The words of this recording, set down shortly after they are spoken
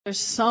There's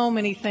so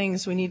many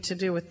things we need to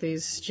do with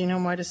these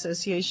genome-wide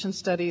association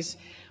studies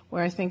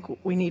where I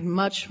think we need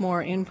much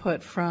more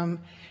input from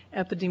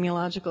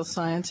epidemiological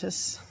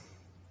scientists.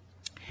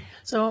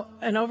 So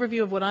an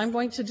overview of what I'm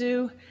going to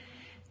do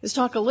is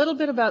talk a little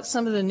bit about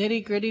some of the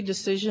nitty-gritty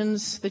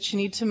decisions that you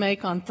need to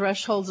make on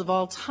thresholds of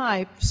all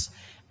types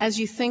as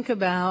you think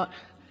about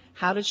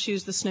how to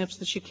choose the SNPs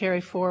that you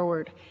carry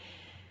forward.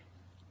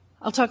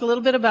 I'll talk a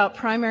little bit about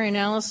primary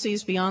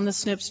analyses beyond the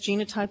SNPs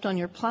genotyped on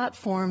your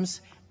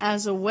platforms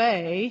as a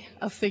way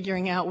of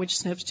figuring out which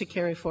SNPs to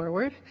carry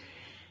forward,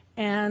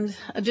 and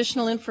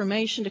additional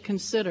information to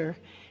consider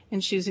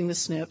in choosing the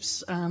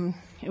SNPs.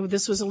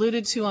 This was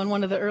alluded to on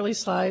one of the early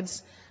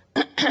slides,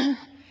 that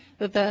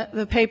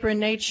the paper in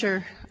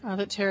Nature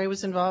that Terry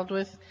was involved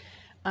with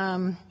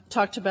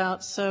talked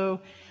about.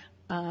 So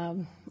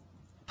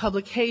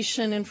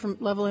publication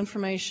level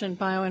information,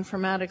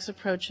 bioinformatics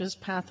approaches,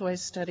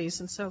 pathways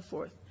studies, and so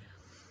forth.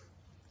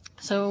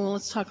 So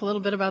let's talk a little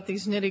bit about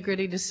these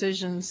nitty-gritty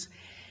decisions.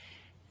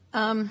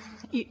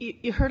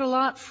 You heard a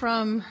lot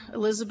from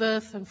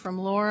Elizabeth and from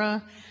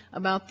Laura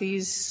about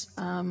these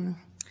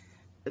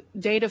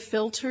data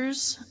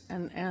filters,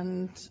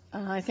 and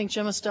I think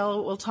Jim Estella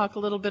will talk a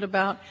little bit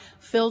about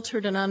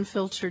filtered and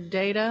unfiltered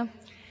data,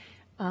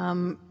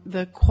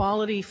 the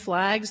quality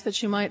flags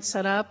that you might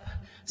set up.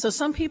 So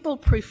some people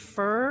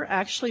prefer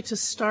actually to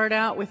start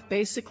out with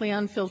basically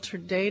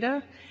unfiltered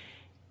data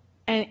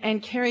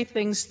and carry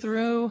things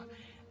through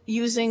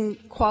using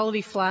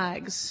quality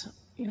flags,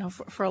 you know,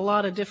 for a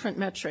lot of different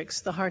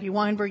metrics, the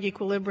Hardy-Weinberg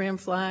equilibrium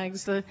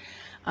flags, the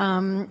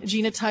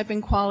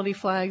genotyping quality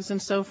flags,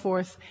 and so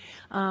forth.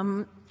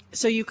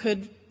 So you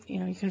can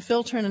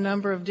filter in a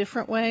number of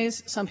different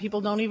ways. Some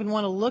people don't even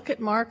want to look at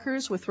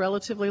markers with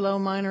relatively low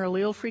minor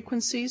allele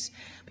frequencies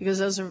because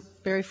those are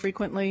very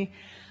frequently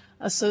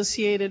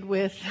associated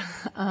with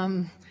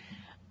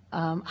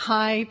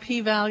high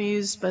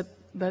p-values, but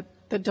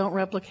that don't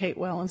replicate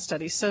well in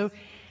studies. So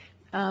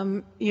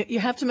you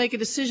have to make a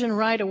decision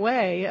right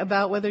away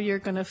about whether you're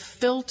going to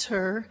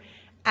filter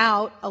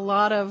out a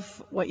lot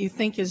of what you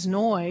think is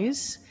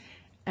noise,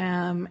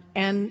 and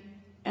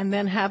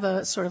then have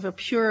a sort of a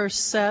pure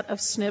set of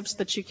SNPs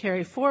that you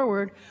carry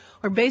forward,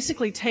 or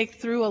basically take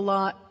through a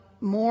lot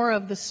more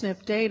of the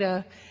SNP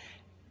data,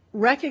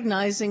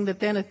 recognizing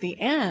that then at the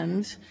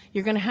end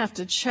you're going to have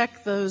to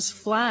check those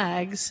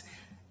flags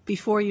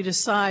before you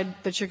decide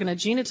that you're going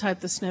to genotype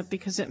the SNP,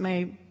 because it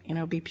may,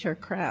 be pure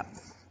crap.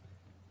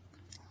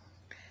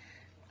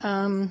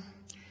 So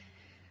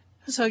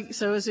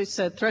as I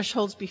said,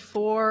 thresholds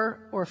before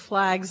or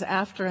flags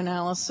after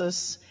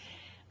analysis.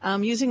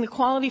 Using the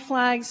quality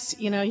flags,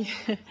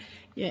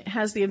 it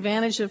has the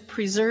advantage of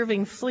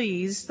preserving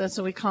fleas. That's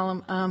what we call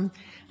them.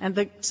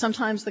 And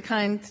sometimes the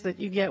kind that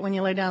you get when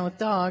you lay down with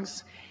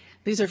dogs.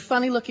 These are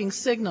funny-looking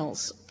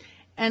signals.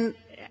 And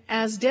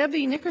as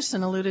Debbie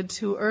Nickerson alluded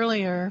to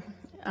earlier,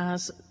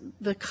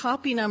 the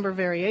copy number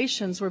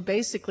variations were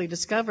basically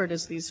discovered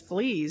as these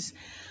fleas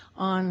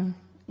on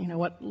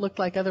what looked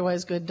like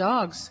otherwise good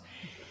dogs.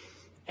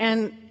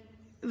 And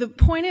the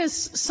point is,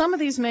 some of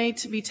these may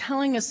be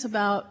telling us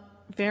about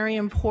very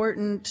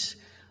important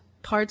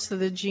parts of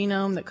the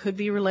genome that could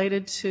be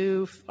related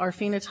to our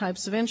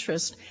phenotypes of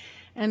interest.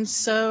 And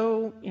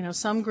so,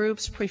 some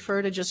groups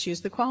prefer to just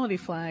use the quality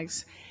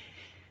flags.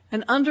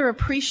 An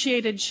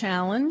underappreciated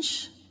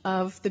challenge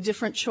of the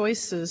different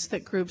choices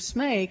that groups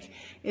make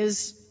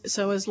is,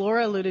 so as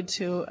Laura alluded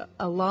to,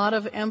 a lot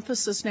of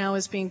emphasis now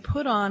is being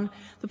put on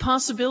the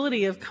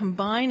possibility of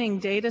combining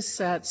data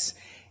sets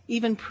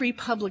even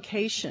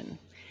pre-publication.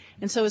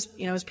 And so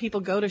as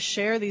people go to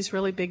share these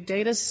really big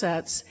data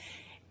sets,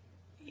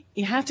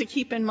 you have to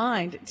keep in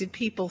mind, did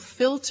people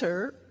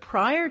filter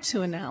prior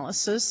to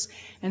analysis?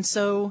 And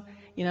so,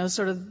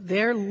 sort of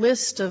their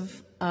list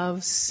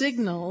of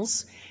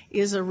signals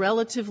is a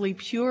relatively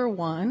pure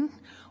one,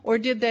 or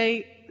did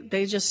they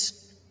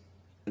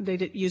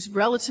use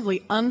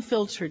relatively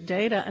unfiltered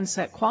data and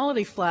set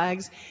quality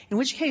flags, in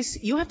which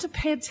case you have to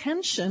pay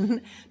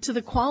attention to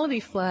the quality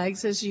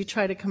flags as you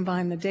try to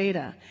combine the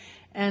data.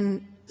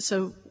 And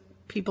so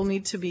people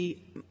need to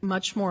be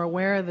much more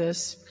aware of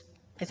this,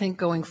 I think,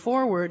 going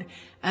forward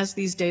as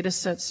these data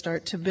sets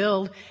start to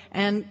build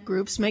and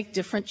groups make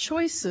different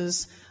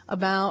choices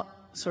about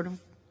sort of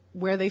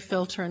where they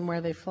filter and where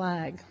they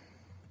flag.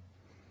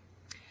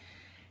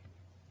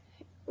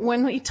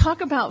 When we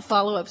talk about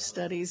follow-up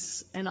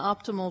studies and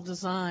optimal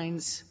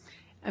designs,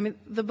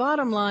 the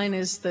bottom line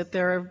is that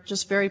there are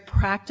just very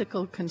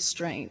practical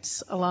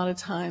constraints a lot of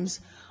times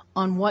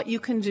on what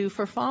you can do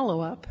for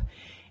follow-up.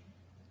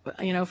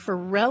 For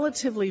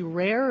relatively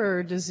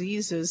rarer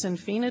diseases and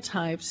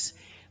phenotypes,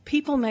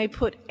 people may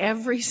put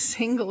every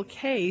single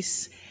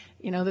case,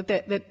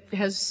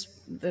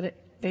 that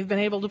they've been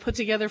able to put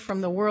together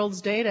from the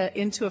world's data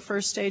into a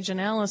first stage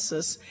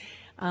analysis,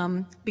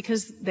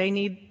 because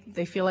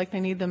they feel like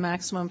they need the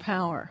maximum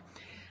power.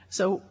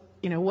 So,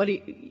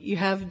 you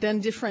have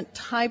then different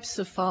types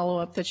of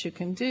follow-up that you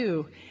can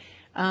do.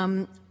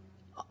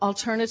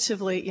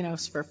 Alternatively,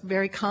 for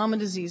very common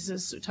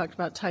diseases, we talked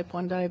about type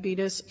 1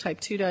 diabetes, type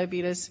 2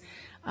 diabetes,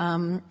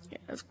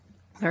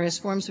 various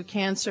forms of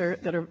cancer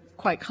that are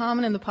quite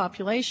common in the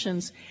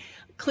populations.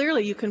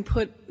 Clearly, you can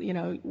put,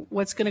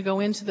 what's going to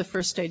go into the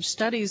first stage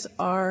studies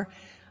are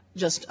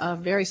just a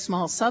very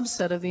small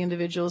subset of the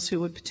individuals who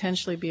would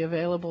potentially be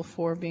available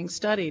for being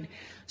studied.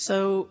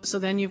 So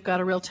then you've got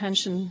a real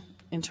tension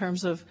in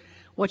terms of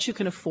what you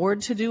can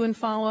afford to do in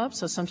follow-up.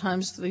 So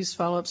sometimes these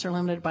follow-ups are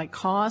limited by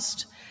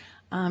cost.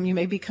 You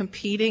may be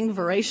competing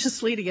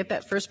voraciously to get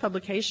that first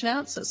publication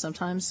out. So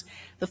sometimes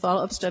the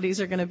follow-up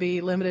studies are going to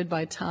be limited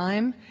by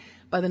time,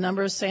 by the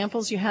number of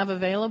samples you have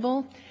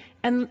available.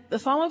 And the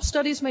follow-up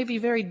studies may be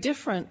very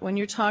different when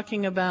you're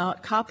talking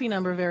about copy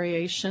number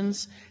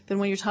variations than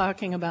when you're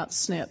talking about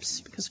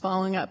SNPs, because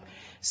following up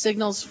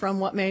signals from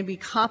what may be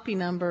copy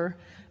number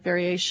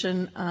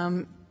variation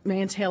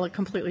may entail a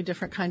completely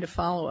different kind of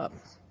follow-up.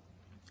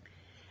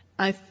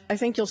 I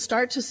think you'll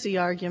start to see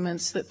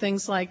arguments that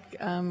things like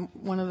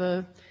one of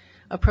the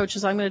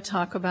approaches I'm going to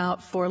talk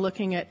about for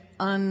looking at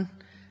untyped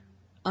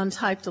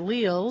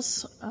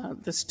alleles,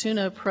 this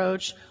tuna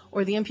approach,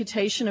 or the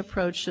imputation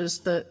approaches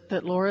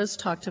that Laura's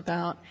talked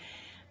about,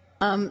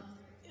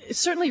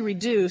 certainly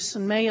reduce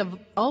and may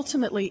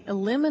ultimately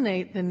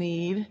eliminate the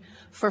need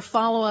for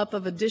follow-up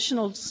of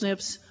additional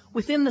SNPs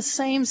within the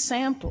same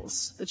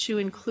samples that you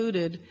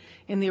included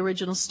in the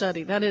original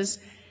study. That is,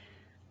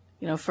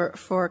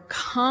 for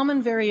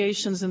common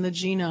variations in the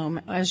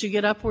genome, as you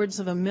get upwards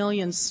of 1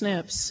 million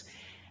SNPs,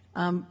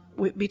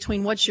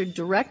 between what you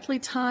directly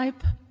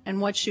type and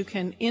what you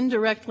can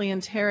indirectly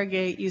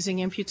interrogate using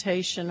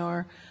imputation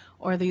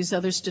or these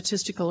other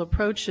statistical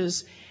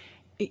approaches,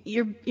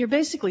 you're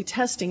basically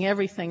testing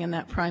everything in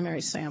that primary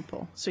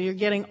sample. So you're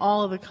getting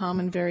all of the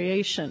common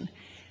variation.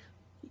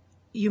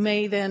 You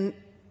may then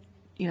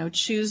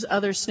choose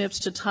other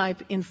SNPs to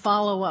type in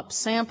follow-up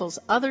samples,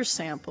 other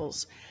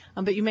samples,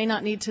 but you may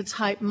not need to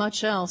type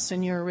much else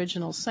in your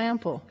original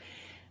sample.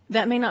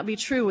 That may not be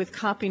true with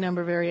copy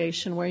number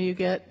variation, where you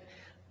get,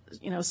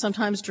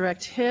 sometimes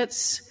direct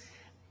hits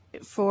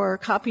for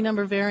copy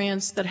number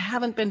variants that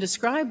haven't been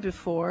described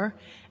before,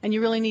 and you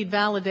really need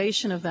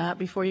validation of that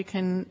before you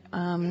can,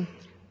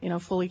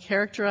 fully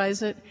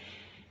characterize it.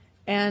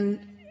 And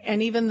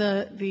even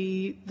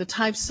the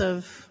types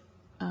of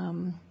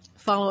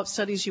follow-up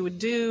studies you would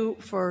do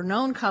for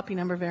known copy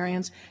number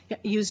variants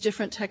use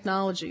different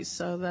technologies,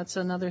 so that's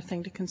another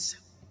thing to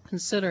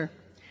consider.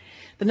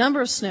 The number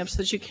of SNPs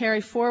that you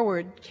carry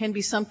forward can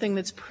be something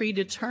that's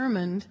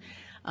predetermined.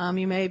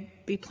 You may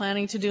be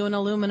planning to do an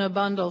Illumina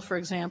bundle, for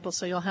example,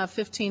 so you'll have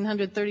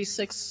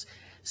 1,536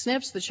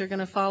 SNPs that you're going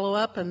to follow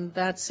up, and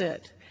that's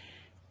it.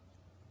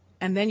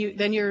 And then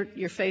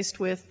you're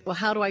faced with, well,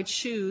 how do I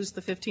choose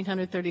the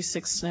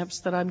 1,536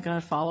 SNPs that I'm going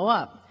to follow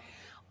up?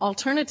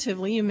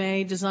 Alternatively, you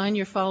may design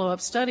your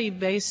follow-up study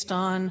based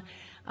on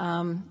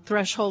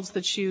thresholds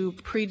that you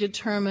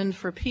predetermined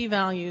for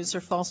p-values or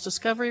false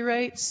discovery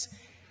rates,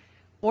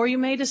 or you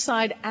may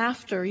decide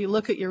after you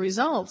look at your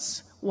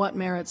results what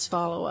merits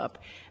follow-up.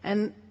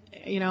 And,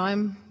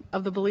 I'm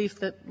of the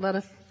belief that let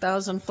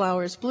 1,000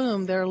 flowers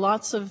bloom. There are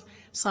lots of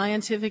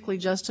scientifically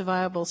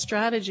justifiable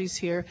strategies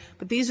here,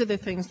 but these are the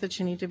things that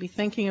you need to be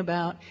thinking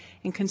about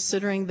in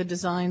considering the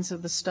designs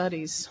of the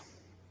studies.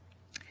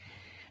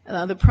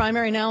 The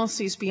primary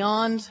analyses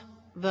beyond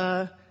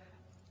the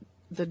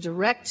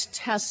direct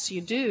tests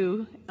you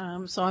do,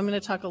 so I'm going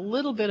to talk a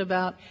little bit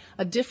about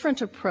a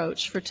different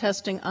approach for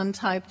testing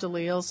untyped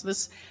alleles.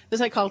 This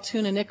I call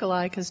tuna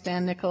Nicolai because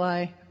Dan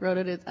Nicolai wrote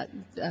it,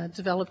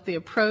 developed the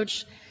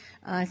approach.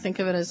 I think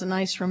of it as a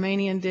nice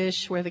Romanian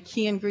dish where the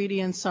key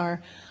ingredients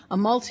are a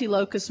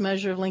multi-locus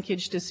measure of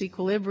linkage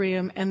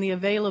disequilibrium and the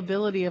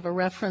availability of a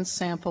reference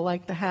sample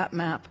like the HAP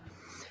map.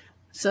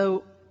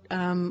 So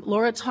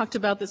Laura talked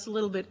about this a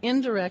little bit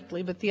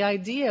indirectly, but the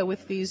idea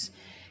with these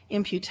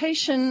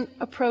imputation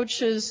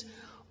approaches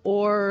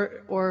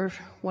or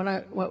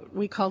what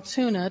we call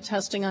tuna,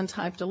 testing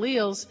untyped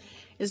alleles,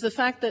 is the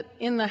fact that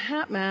in the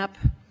HAP map,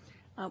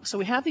 so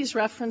we have these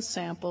reference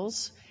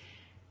samples,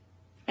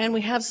 and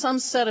we have some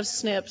set of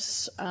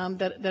SNPs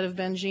that have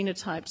been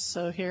genotyped.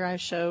 So here I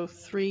show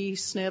 3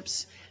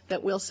 SNPs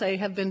that we'll say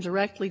have been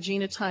directly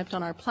genotyped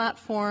on our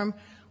platform.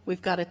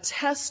 We've got a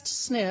test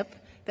SNP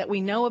that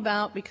we know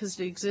about because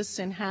it exists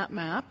in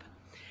HapMap.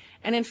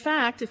 And in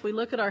fact, if we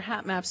look at our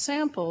HapMap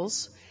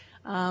samples,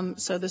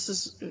 so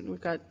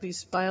we've got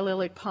these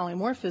biallelic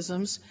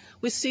polymorphisms,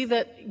 we see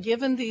that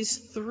given these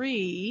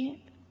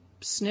 3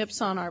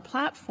 SNPs on our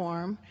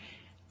platform,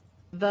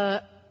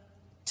 the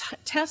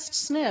test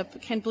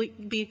SNP can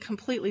be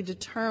completely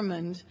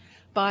determined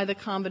by the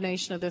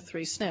combination of the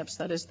 3 SNPs.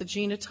 That is, the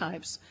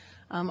genotypes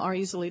are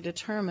easily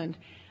determined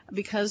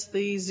because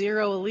the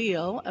 0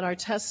 allele at our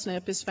test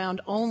SNP is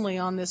found only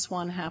on this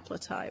one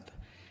haplotype,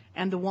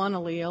 and the 1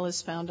 allele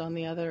is found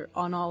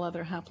on all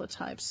other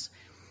haplotypes.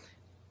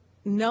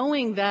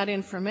 Knowing that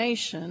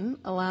information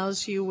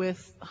allows you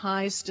with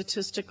high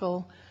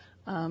statistical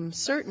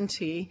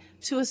certainty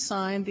to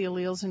assign the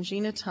alleles and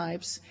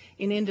genotypes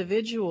in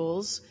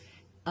individuals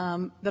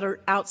that are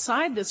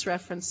outside this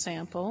reference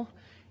sample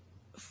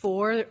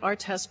for our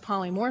test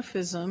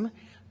polymorphism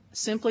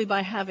simply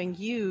by having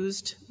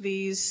used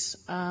these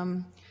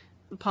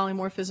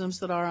polymorphisms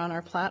that are on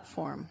our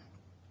platform.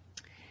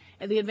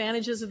 And the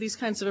advantages of these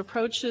kinds of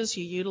approaches: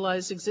 you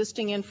utilize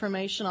existing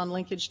information on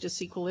linkage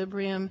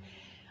disequilibrium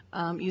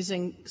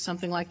using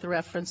something like the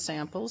reference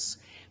samples,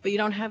 but you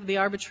don't have the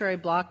arbitrary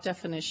block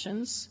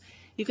definitions.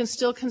 You can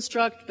still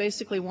construct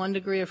basically 1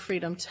 degree of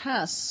freedom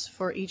tests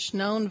for each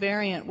known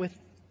variant with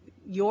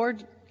your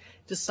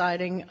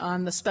deciding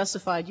on the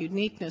specified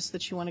uniqueness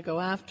that you want to go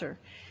after.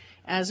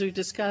 As we've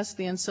discussed,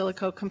 the in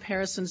silico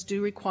comparisons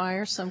do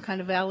require some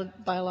kind of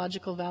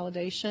biological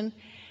validation.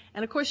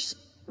 And of course,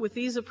 with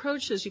these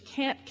approaches, you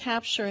can't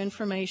capture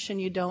information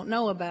you don't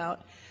know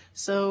about.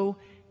 So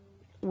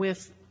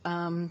with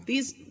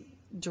these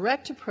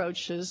direct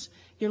approaches,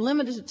 you're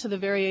limited to the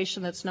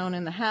variation that's known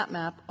in the HAP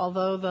map,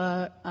 although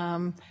the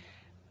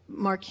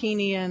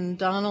Marchini and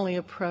Donnelly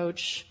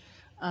approach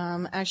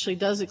actually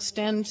does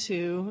extend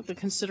to the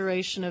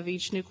consideration of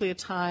each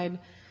nucleotide,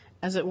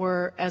 as it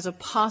were, as a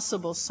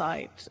possible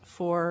site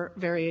for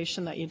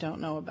variation that you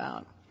don't know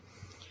about.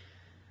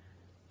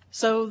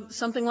 So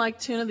something like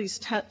TUNA, these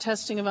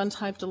testing of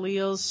untyped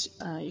alleles,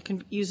 you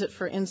can use it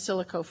for in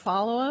silico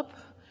follow-up.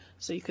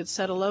 So you could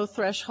set a low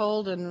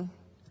threshold and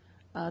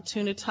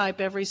TUNA type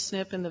every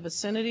SNP in the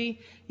vicinity.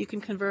 You can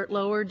convert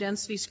lower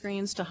density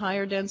screens to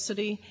higher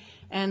density.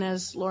 And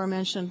as Laura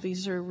mentioned,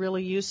 these are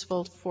really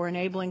useful for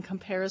enabling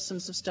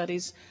comparisons of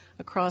studies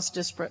across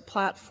disparate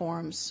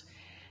platforms.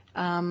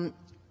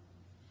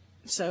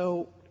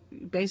 So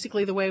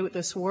basically the way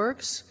this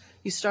works,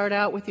 you start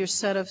out with your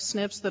set of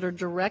SNPs that are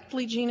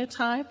directly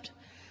genotyped,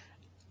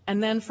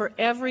 and then for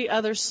every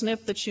other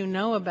SNP that you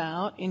know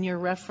about in your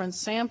reference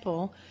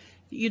sample,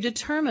 you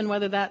determine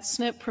whether that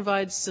SNP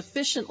provides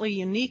sufficiently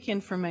unique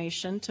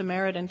information to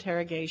merit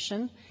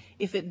interrogation.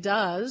 If it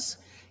does,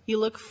 you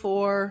look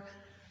for,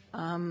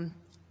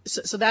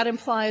 so that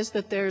implies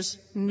that there's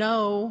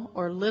no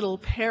or little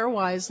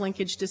pairwise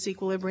linkage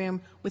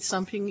disequilibrium with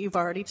something you've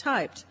already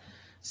typed.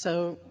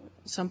 So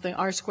something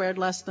R squared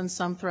less than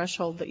some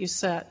threshold that you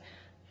set.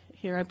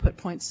 Here I put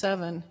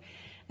 0.7.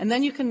 And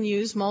then you can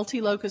use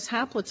multi-locus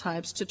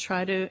haplotypes to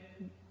try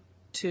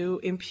to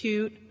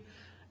impute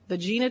the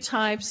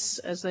genotypes,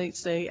 as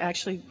they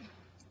actually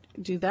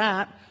do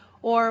that.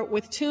 Or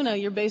with TUNA,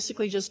 you're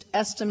basically just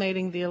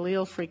estimating the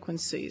allele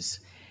frequencies.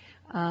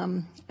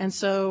 And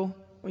so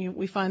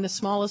we find the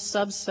smallest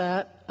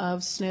subset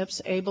of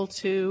SNPs able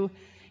to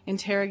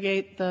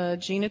interrogate the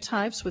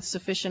genotypes with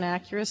sufficient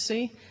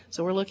accuracy.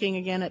 So we're looking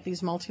again at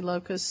these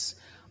multi-locus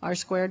R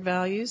squared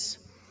values.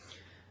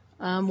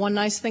 One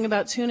nice thing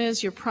about TUNA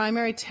is your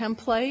primary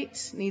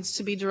template needs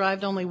to be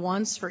derived only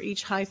once for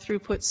each high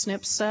throughput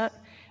SNP set.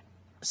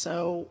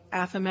 So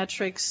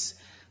Affymetrix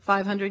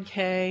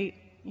 500K,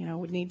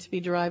 would need to be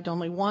derived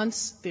only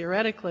once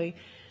theoretically.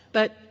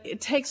 But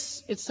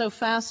it's so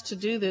fast to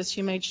do this,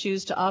 you may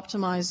choose to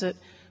optimize it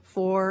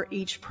for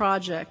each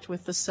project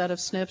with the set of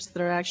SNPs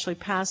that are actually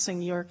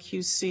passing your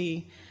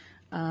QC.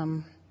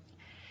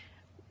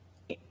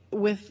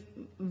 With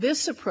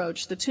this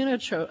approach, the TUNA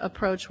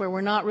approach, where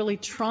we're not really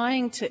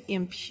trying to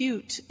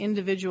impute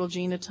individual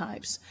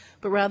genotypes,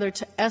 but rather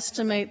to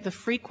estimate the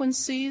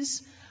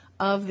frequencies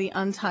of the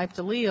untyped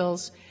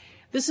alleles,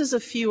 this is a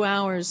few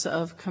hours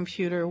of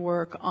computer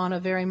work on a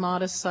very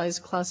modest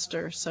sized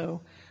cluster.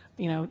 So,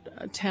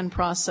 a 10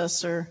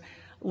 processor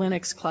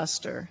Linux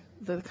cluster,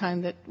 the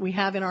kind that we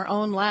have in our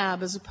own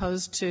lab, as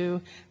opposed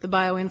to the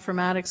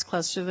bioinformatics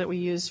cluster that we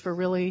use for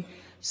really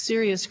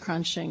serious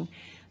crunching.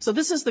 So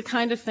this is the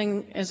kind of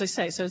thing, as I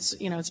say, so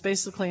it's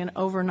basically an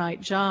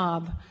overnight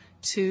job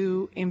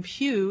to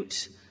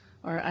impute,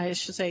 or I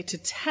should say to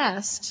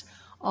test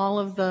all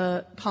of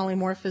the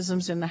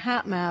polymorphisms in the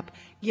HAP map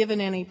given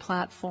any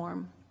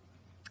platform.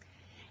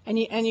 And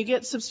you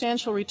get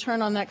substantial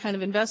return on that kind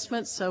of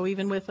investment. So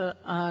even with the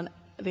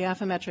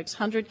Affymetrix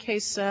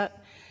 100K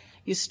set,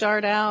 you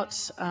start out,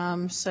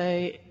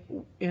 say,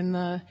 in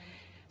the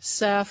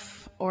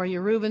Ceph or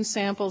your Rubin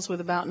samples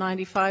with about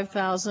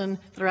 95,000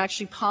 that are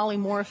actually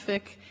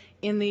polymorphic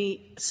in the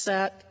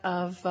set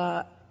of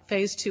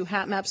phase 2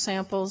 HapMap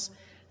samples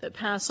that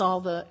pass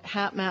all the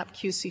HapMap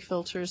QC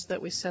filters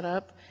that we set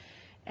up.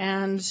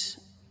 And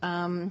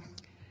so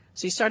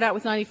you start out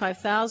with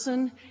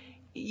 95,000.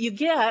 You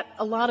get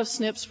a lot of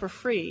SNPs for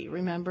free,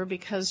 remember,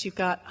 because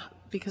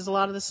a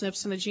lot of the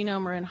SNPs in the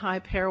genome are in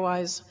high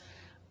pairwise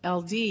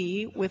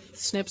LD with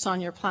SNPs on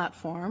your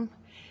platform.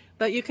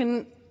 But you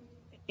can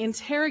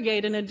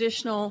interrogate an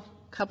additional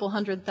couple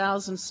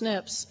 100,000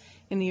 SNPs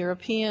in the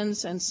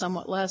Europeans and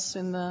somewhat less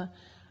in the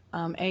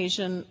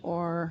Asian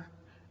or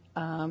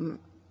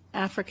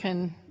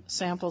African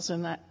samples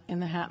in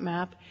the HAP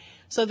map,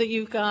 so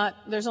that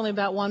there's only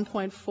about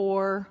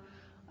 1.4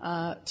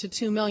 to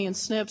 2 million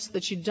SNPs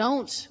that you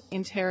don't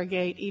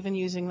interrogate even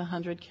using the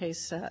 100K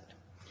set.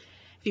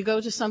 If you go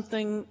to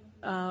something,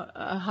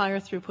 a higher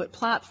throughput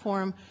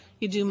platform,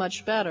 you do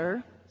much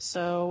better.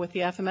 So with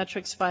the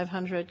Affymetrix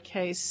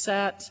 500K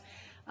set,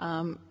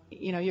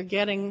 you're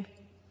getting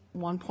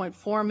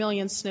 1.4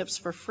 million SNPs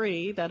for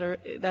free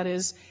that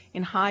is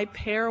in high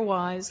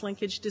pairwise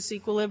linkage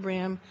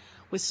disequilibrium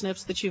with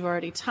SNPs that you've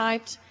already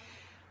typed.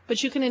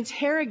 But you can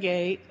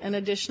interrogate an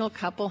additional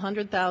couple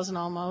 100,000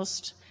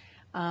 almost,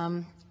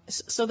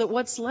 so that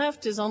what's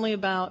left is only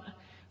about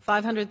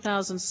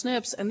 500,000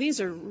 SNPs, and these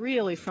are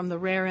really from the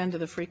rare end of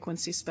the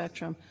frequency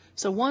spectrum.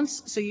 So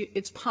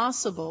it's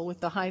possible with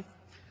the high,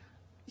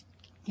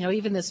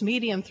 even this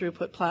medium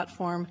throughput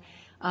platform,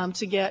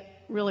 to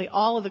get really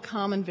all of the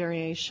common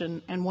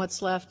variation, and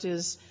what's left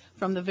is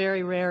from the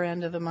very rare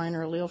end of the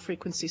minor allele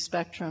frequency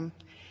spectrum.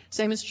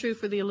 Same is true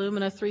for the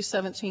Illumina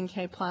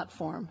 317K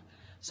platform.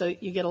 So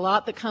you get a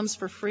lot that comes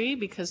for free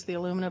because the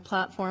Illumina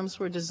platforms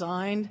were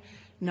designed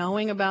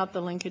knowing about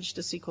the linkage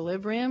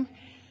disequilibrium.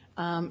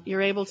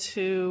 You're able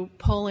to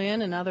pull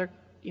in another,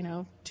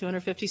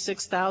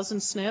 256,000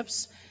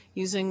 SNPs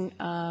using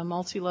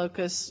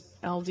multi-locus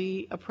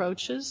LD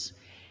approaches.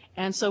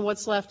 And so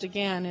what's left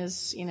again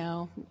is,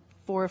 400,000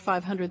 or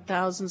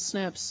 500,000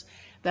 SNPs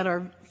that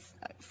are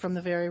from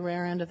the very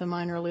rare end of the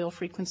minor allele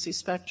frequency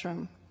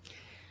spectrum.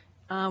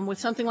 With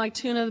something like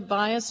tuna,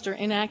 biased or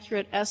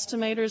inaccurate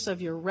estimators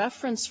of your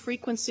reference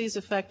frequencies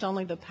affect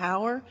only the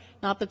power,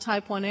 not the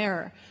type 1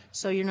 error.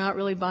 So you're not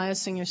really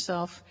biasing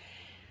yourself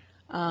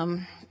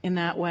in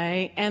that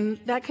way. And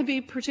that could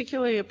be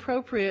particularly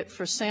appropriate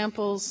for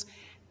samples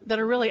that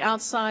are really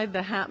outside the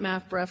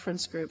HapMap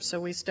reference group. So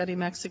we study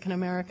Mexican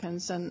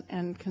Americans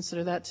and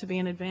consider that to be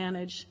an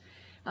advantage.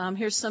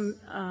 Here's some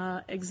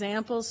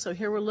examples. So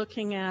here we're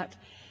looking at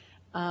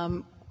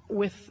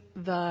with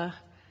the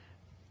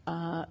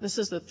this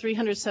is the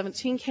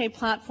 317K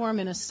platform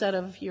in a set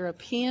of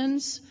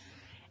Europeans.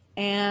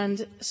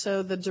 And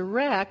so the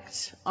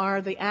direct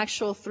are the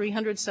actual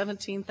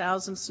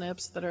 317,000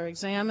 SNPs that are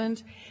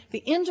examined.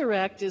 The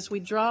indirect is we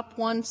drop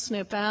one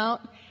SNP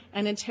out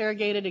and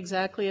interrogate it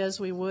exactly as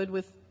we would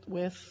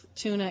with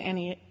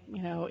tuna,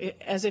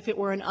 as if it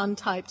were an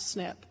untyped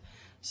SNP.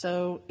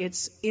 So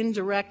it's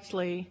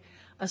indirectly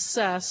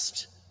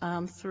assessed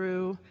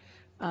through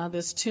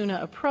this tuna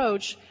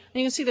approach.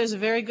 And you can see there's a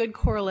very good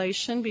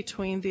correlation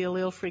between the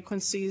allele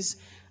frequencies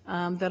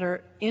that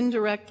are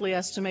indirectly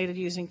estimated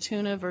using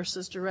tuna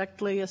versus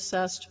directly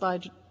assessed by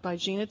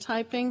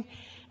genotyping,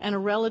 and a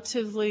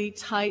relatively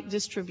tight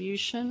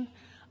distribution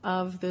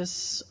of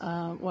this,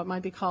 what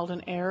might be called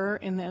an error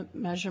in the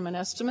measurement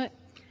estimate.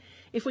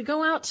 If we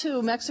go out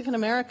to Mexican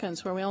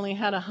Americans, where we only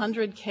had a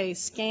 100K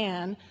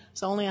scan,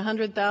 so only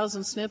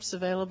 100,000 SNPs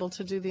available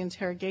to do the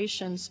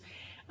interrogations,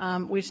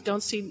 we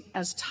don't see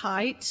as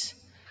tight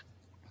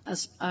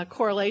as a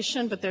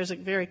correlation, but there's a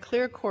very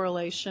clear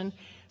correlation.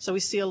 So we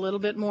see a little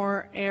bit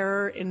more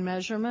error in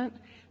measurement,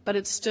 but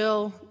it's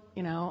still,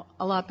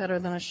 a lot better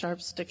than a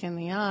sharp stick in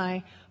the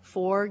eye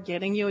for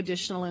getting you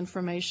additional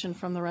information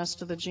from the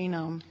rest of the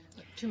genome.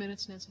 2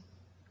 minutes, Nancy.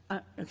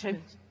 Okay.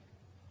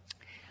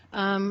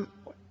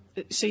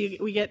 So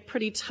we get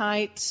pretty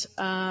tight.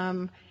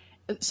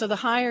 So the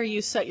higher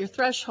you set your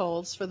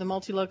thresholds for the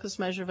multi-locus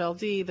measure of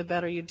LD, the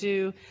better you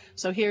do.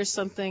 So here's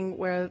something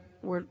where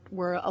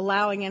we're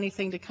allowing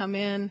anything to come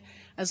in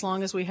as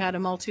long as we had a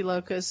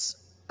multi-locus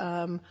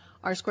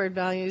R-squared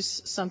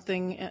values,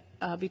 something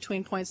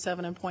between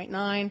 0.7 and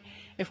 0.9.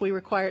 If we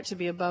require it to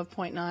be above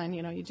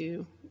 0.9, you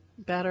do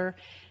better.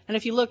 And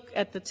if you look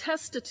at the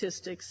test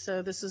statistics,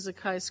 so this is a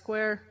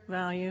chi-square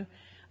value.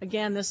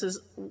 Again, this is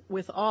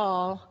with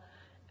all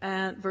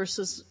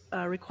versus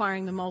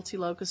requiring the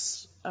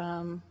multi-locus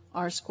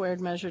R-squared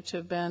measure to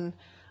have been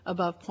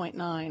above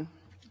 0.9.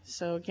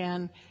 So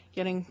again,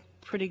 getting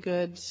pretty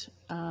good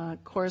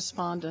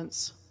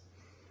correspondence.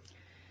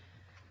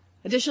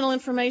 Additional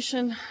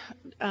information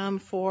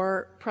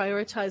for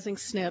prioritizing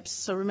SNPs.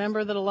 So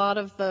remember that a lot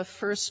of the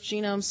first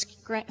genome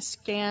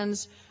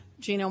scans,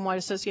 genome-wide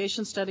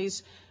association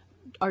studies,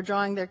 are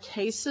drawing their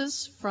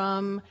cases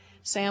from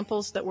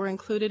samples that were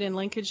included in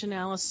linkage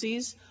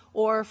analyses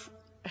or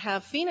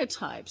have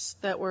phenotypes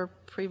that were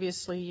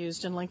previously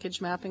used in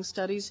linkage mapping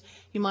studies.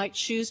 You might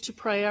choose to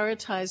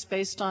prioritize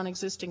based on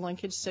existing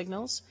linkage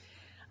signals.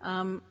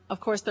 Of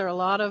course, there are a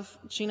lot of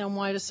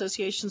genome-wide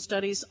association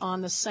studies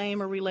on the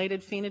same or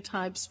related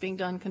phenotypes being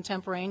done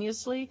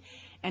contemporaneously,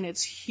 and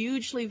it's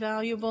hugely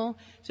valuable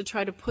to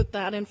try to put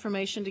that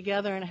information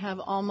together and have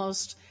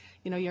almost,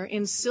 your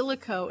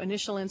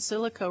initial in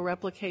silico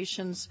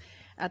replications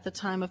at the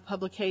time of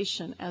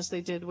publication, as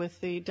they did with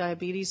the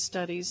diabetes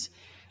studies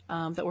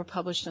that were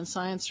published in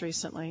Science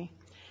recently.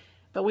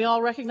 But we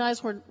all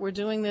recognize we're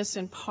doing this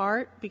in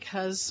part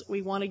because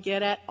we want to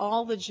get at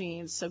all the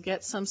genes, so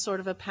get some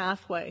sort of a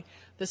pathway.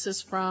 This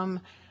is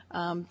from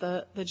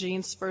the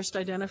genes first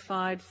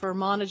identified for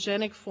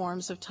monogenic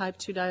forms of type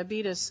 2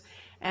 diabetes,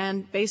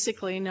 and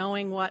basically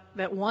knowing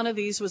that one of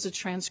these was a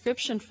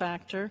transcription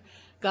factor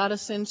got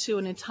us into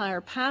an entire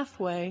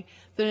pathway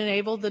that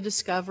enabled the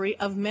discovery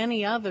of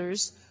many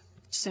others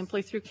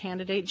simply through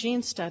candidate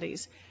gene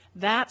studies.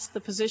 That's the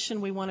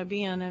position we want to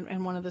be in,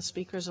 and one of the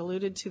speakers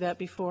alluded to that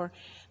before.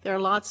 There are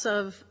lots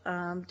of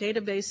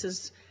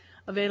databases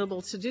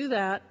available to do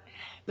that.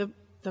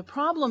 The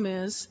problem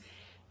is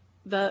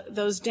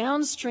those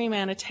downstream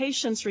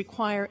annotations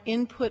require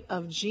input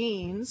of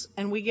genes,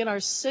 and we get our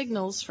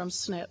signals from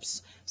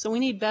SNPs. So we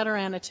need better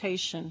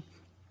annotation.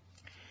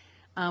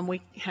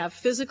 We have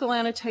physical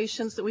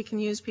annotations that we can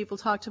use. People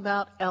talked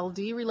about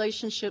LD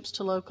relationships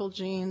to local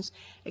genes,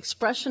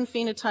 expression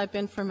phenotype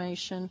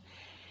information.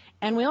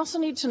 And we also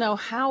need to know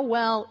how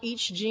well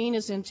each gene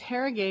is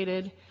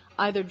interrogated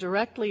either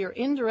directly or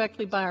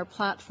indirectly by our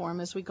platform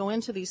as we go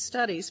into these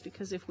studies,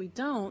 because if we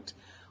don't,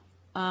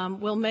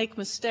 we'll make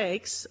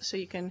mistakes. So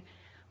you can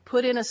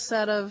put in a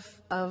set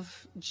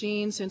of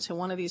genes into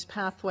one of these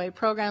pathway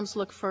programs,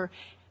 look for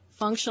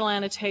functional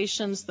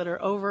annotations that are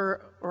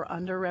over or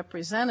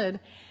underrepresented.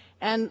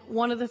 And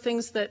one of the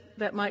things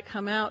that might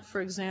come out,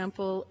 for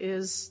example,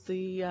 is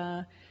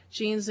the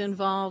genes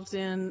involved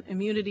in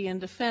immunity and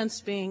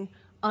defense being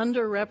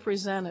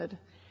underrepresented.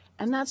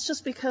 And that's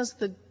just because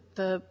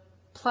the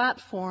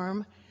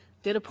platform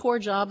did a poor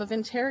job of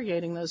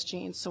interrogating those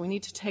genes. So we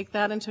need to take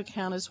that into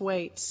account as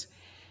weights.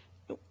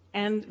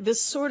 And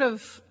this sort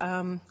of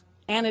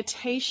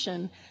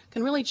annotation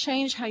can really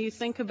change how you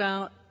think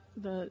about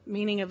the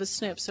meaning of a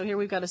SNP. So here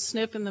we've got a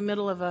SNP in the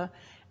middle of an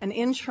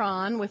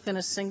intron within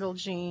a single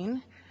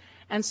gene.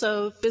 And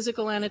so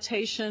physical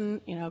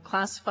annotation,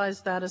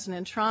 classifies that as an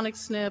intronic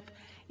SNP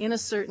in a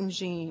certain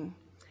gene.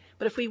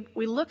 But if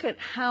we look at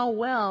how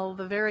well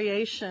the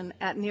variation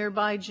at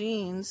nearby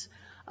genes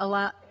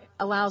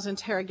allows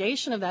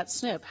interrogation of that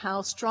SNP,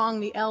 how strong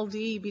the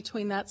LD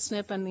between that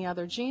SNP and the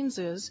other genes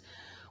is,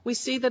 we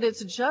see that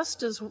it's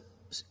just as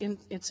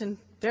it's in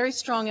very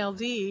strong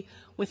LD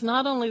with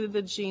not only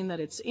the gene that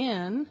it's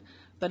in,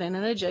 but in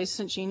an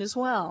adjacent gene as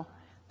well.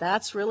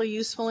 That's really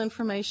useful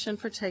information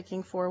for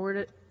taking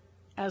forward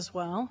as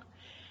well.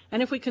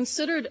 And if we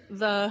considered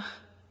the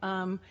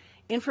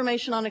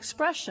information on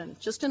expression,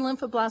 just in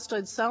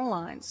lymphoblastoid cell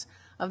lines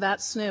of that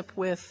SNP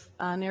with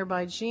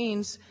nearby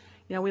genes,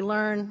 we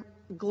learn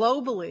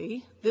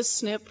globally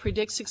this SNP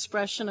predicts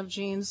expression of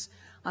genes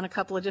on a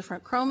couple of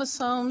different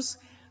chromosomes,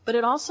 but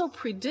it also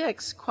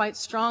predicts quite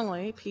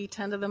strongly,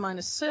 p10 to the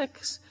minus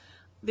 6,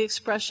 the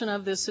expression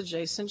of this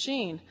adjacent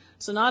gene.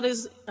 So not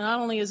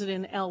only is it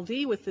in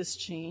LD with this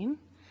gene,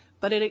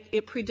 but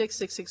it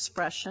predicts its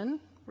expression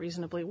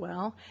reasonably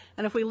well.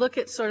 And if we look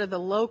at sort of the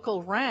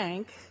local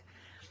rank,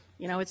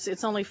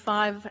 it's only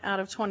 5 out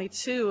of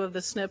 22 of the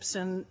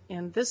SNPs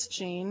in this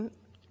gene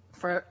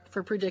for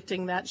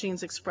predicting that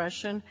gene's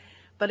expression,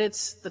 but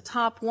it's the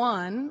top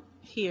one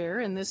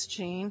here in this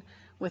gene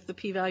with the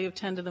p-value of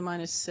 10 to the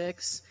minus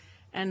 6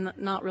 and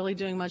not really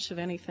doing much of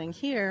anything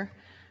here.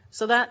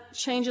 So that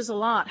changes a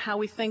lot how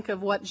we think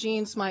of what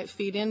genes might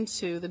feed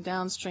into the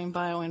downstream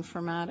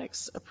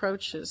bioinformatics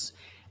approaches.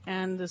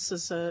 And this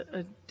is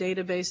a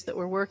database that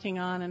we're working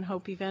on and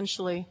hope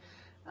eventually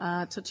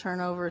to turn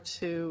over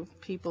to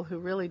people who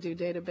really do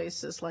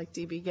databases like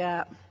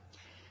dbGaP.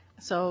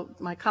 So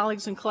my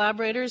colleagues and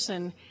collaborators,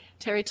 and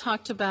Terry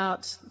talked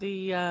about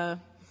the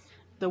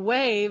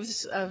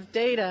waves of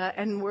data,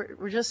 and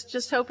we're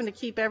just hoping to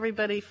keep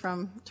everybody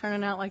from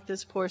turning out like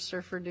this poor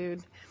surfer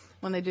dude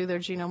when they do their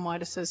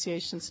genome-wide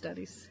association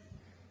studies.